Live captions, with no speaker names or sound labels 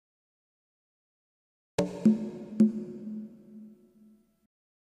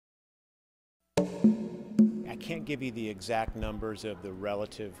I can't give you the exact numbers of the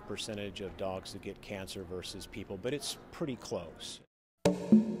relative percentage of dogs that get cancer versus people, but it's pretty close.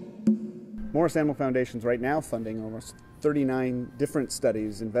 Morris Animal Foundation's right now funding almost 39 different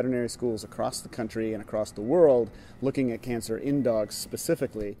studies in veterinary schools across the country and across the world looking at cancer in dogs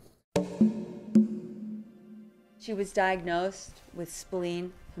specifically. She was diagnosed with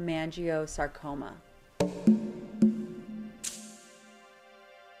spleen hemangiosarcoma.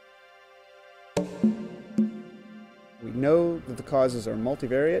 We know that the causes are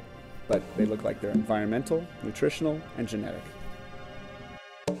multivariate, but they look like they're environmental, nutritional, and genetic.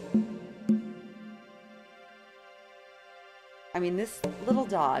 I mean, this little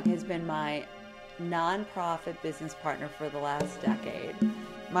dog has been my nonprofit business partner for the last decade,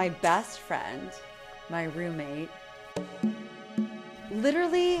 my best friend, my roommate.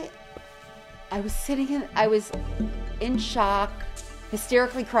 Literally, I was in shock,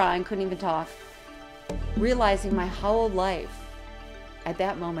 hysterically crying, couldn't even talk, realizing my whole life at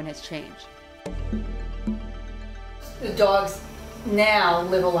that moment has changed. The dogs now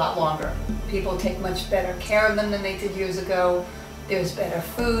live a lot longer. People take much better care of them than they did years ago. There's better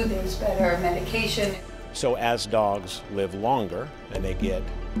food, there's better medication. So as dogs live longer and they get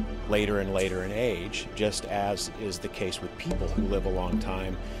later and later in age, just as is the case with people who live a long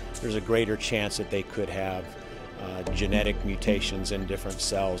time, there's a greater chance that they could have genetic mutations in different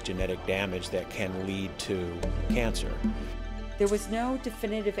cells, genetic damage that can lead to cancer. There was no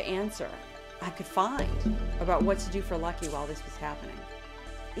definitive answer I could find about what to do for Lucky while this was happening.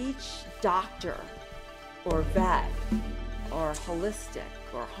 Each doctor or vet or holistic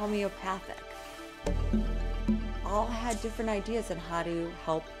or homeopathic all had different ideas on how to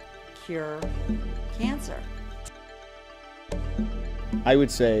help cure cancer. I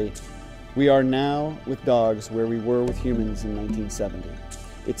would say we are now with dogs where we were with humans in 1970.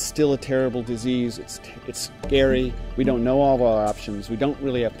 It's still a terrible disease, it's scary, we don't know all of our options, we don't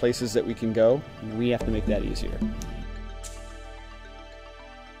really have places that we can go, and we have to make that easier.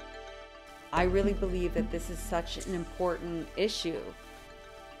 I really believe that this is such an important issue.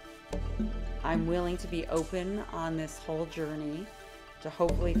 I'm willing to be open on this whole journey to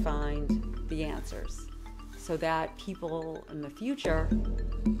hopefully find the answers so that people in the future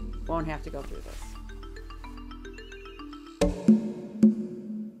won't have to go through this.